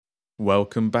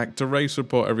Welcome back to Race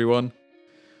Report, everyone.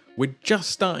 We're just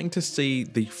starting to see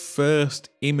the first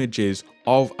images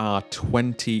of our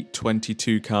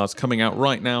 2022 cars coming out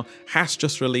right now. Haas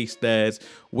just released theirs.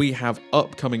 We have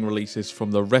upcoming releases from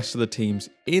the rest of the teams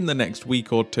in the next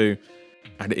week or two.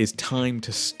 And it is time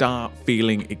to start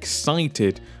feeling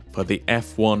excited for the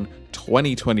F1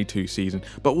 2022 season.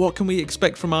 But what can we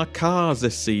expect from our cars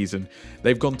this season?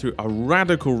 They've gone through a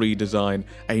radical redesign,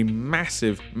 a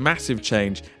massive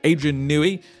change. Adrian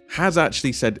Newey has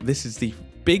actually said this is the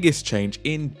biggest change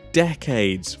in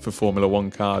decades for Formula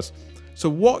One cars. So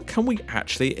what can we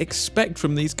actually expect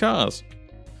from these cars?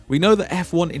 We know that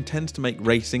F1 intends to make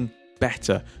racing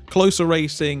better, closer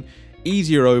racing,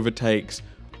 easier overtakes,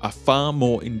 a far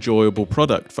more enjoyable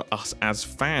product for us as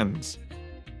fans.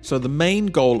 So the main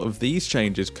goal of these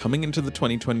changes coming into the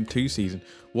 2022 season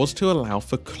was to allow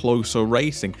for closer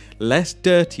racing, less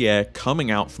dirty air coming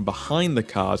out from behind the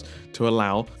cars to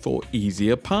allow for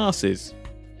easier passes.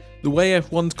 The way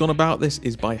F1's gone about this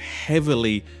is by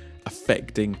heavily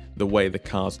affecting the way the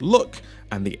cars look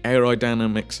and the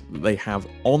aerodynamics that they have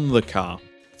on the car.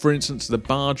 For instance, the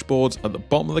barge boards at the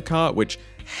bottom of the car, which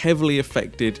heavily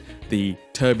affected the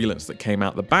turbulence that came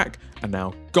out the back, are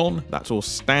now gone. That's all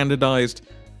standardized.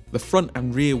 The front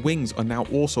and rear wings are now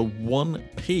also one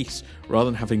piece,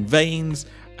 rather than having vanes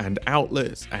and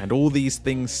outlets and all these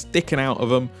things sticking out of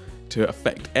them to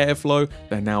affect airflow.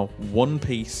 They're now one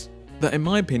piece that, in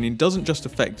my opinion, doesn't just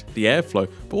affect the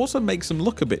airflow, but also makes them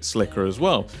look a bit slicker as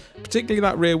well. Particularly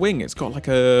that rear wing, it's got like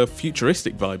a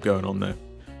futuristic vibe going on there.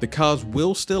 The cars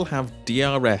will still have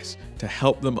DRS to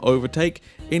help them overtake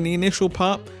in the initial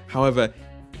part. However,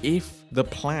 if the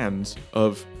plans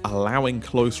of allowing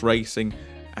close racing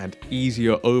and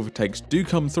easier overtakes do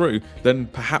come through, then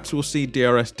perhaps we'll see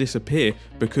DRS disappear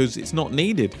because it's not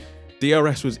needed.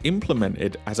 DRS was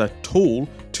implemented as a tool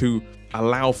to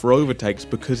allow for overtakes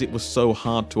because it was so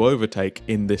hard to overtake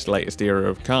in this latest era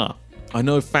of car. I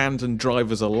know fans and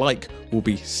drivers alike will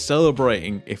be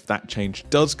celebrating if that change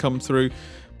does come through,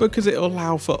 because it'll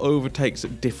allow for overtakes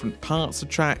at different parts of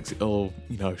tracks. It'll,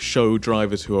 show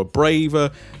drivers who are braver,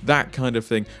 that kind of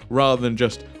thing, rather than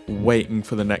just waiting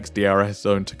for the next DRS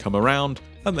zone to come around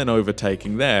and then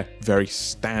overtaking there. Very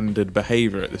standard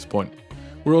behavior at this point.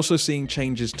 We're also seeing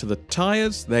changes to the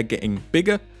tires. They're getting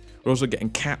bigger. We're also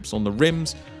getting caps on the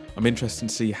rims. I'm interested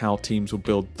to see how teams will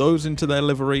build those into their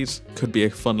liveries. Could be a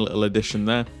fun little addition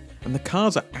there. And the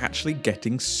cars are actually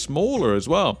getting smaller as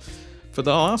well. For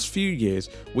the last few years,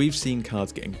 we've seen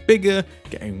cars getting bigger,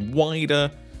 getting wider,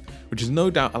 which has no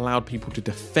doubt allowed people to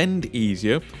defend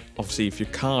easier. Obviously, if your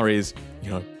car is,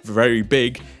 very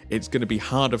big, it's going to be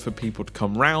harder for people to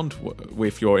come round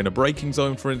if you're in a braking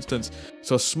zone, for instance.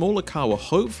 So a smaller car will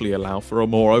hopefully allow for a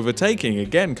more overtaking,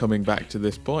 again, coming back to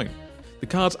this point. The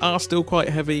cars are still quite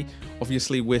heavy.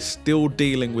 Obviously, we're still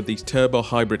dealing with these turbo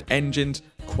hybrid engines,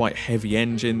 quite heavy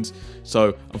engines.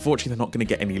 So unfortunately, they're not going to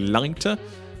get any lighter.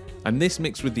 And this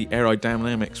mixed with the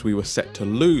aerodynamics we were set to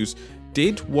lose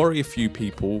did worry a few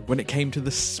people when it came to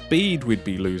the speed we'd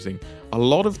be losing. A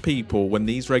lot of people, when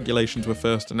these regulations were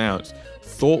first announced,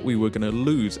 thought we were going to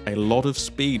lose a lot of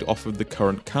speed off of the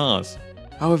current cars.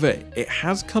 However, it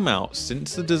has come out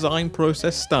since the design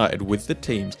process started with the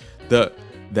teams that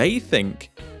they think,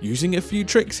 using a few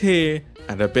tricks here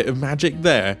and a bit of magic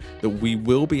there, that we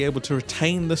will be able to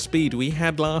retain the speed we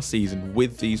had last season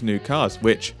with these new cars,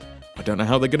 which I don't know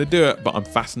how they're going to do it, but I'm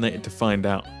fascinated to find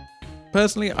out.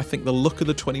 Personally, I think the look of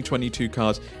the 2022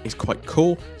 cars is quite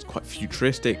cool. It's quite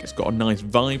futuristic. It's got a nice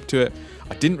vibe to it.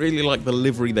 I didn't really like the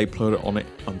livery they put on it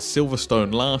on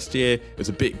Silverstone last year. It was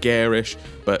a bit garish,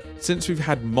 but since we've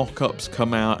had mock-ups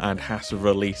come out and Haas have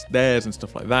released theirs and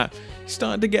stuff like that, you're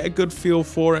starting to get a good feel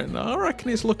for it, and I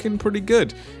reckon it's looking pretty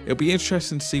good. It'll be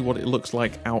interesting to see what it looks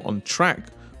like out on track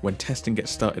when testing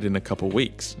gets started in a couple of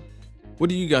weeks. What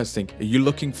do you guys think? Are you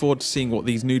looking forward to seeing what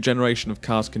these new generation of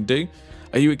cars can do?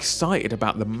 Are you excited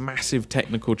about the massive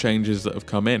technical changes that have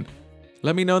come in?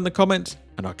 Let me know in the comments,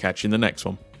 and I'll catch you in the next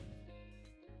one.